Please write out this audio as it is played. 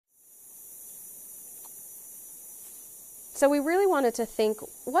So we really wanted to think,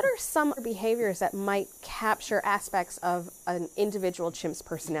 what are some behaviors that might capture aspects of an individual chimp's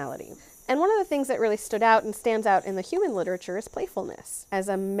personality? And one of the things that really stood out and stands out in the human literature is playfulness as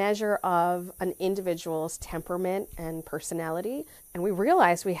a measure of an individual's temperament and personality. And we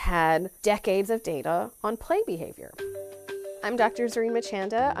realized we had decades of data on play behavior. I'm Dr. Zareen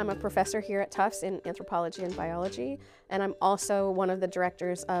Machanda. I'm a professor here at Tufts in anthropology and biology, and I'm also one of the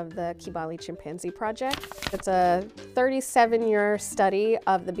directors of the Kibale Chimpanzee Project. It's a 37-year study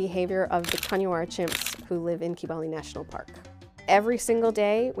of the behavior of the Kanyawara chimps who live in Kibale National Park. Every single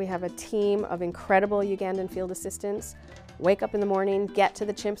day, we have a team of incredible Ugandan field assistants wake up in the morning, get to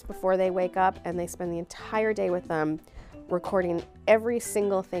the chimps before they wake up, and they spend the entire day with them recording every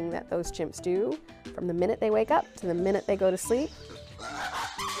single thing that those chimps do from the minute they wake up to the minute they go to sleep.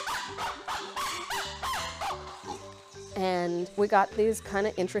 And we got these kind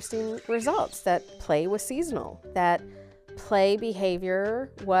of interesting results that play was seasonal, that play behavior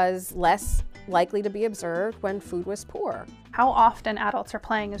was less likely to be observed when food was poor. How often adults are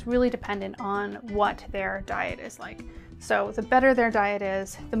playing is really dependent on what their diet is like. So the better their diet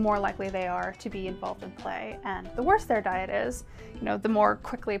is, the more likely they are to be involved in play, and the worse their diet is, the more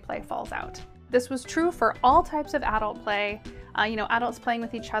quickly play falls out. This was true for all types of adult play, adults playing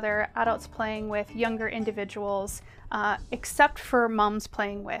with each other, adults playing with younger individuals, except for moms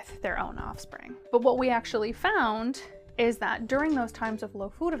playing with their own offspring. But what we actually found is that during those times of low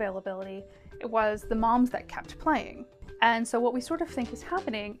food availability, it was the moms that kept playing. And so what we sort of think is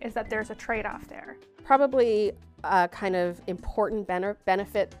happening is that there's a trade-off there. Probably a kind of important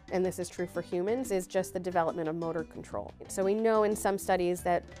benefit, and this is true for humans, is just the development of motor control. So we know in some studies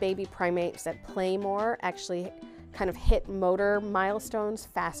that baby primates that play more actually kind of hit motor milestones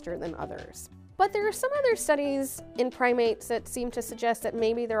faster than others. But there are some other studies in primates that seem to suggest that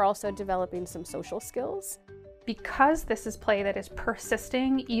maybe they're also developing some social skills. Because this is play that is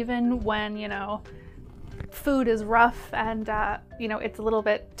persisting even when, food is rough and, it's a little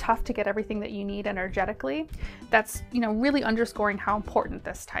bit tough to get everything that you need energetically, that's, really underscoring how important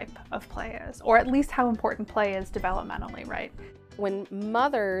this type of play is, or at least how important play is developmentally, right? When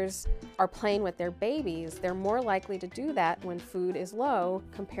mothers are playing with their babies, they're more likely to do that when food is low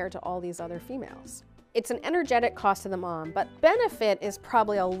compared to all these other females. It's an energetic cost to the mom, but benefit is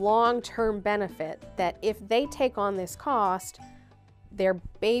probably a long-term benefit that if they take on this cost, their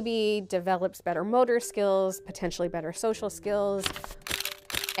baby develops better motor skills, potentially better social skills,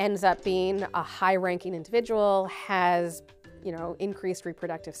 ends up being a high-ranking individual, has, increased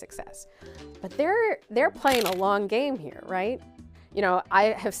reproductive success. But they're playing a long game here, right?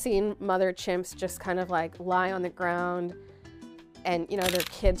 I have seen mother chimps just kind of like lie on the ground and, their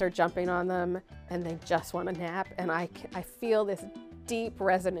kids are jumping on them and they just want a nap. And I feel this deep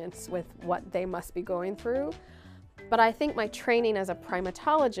resonance with what they must be going through. But I think my training as a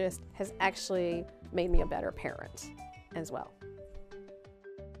primatologist has actually made me a better parent as well.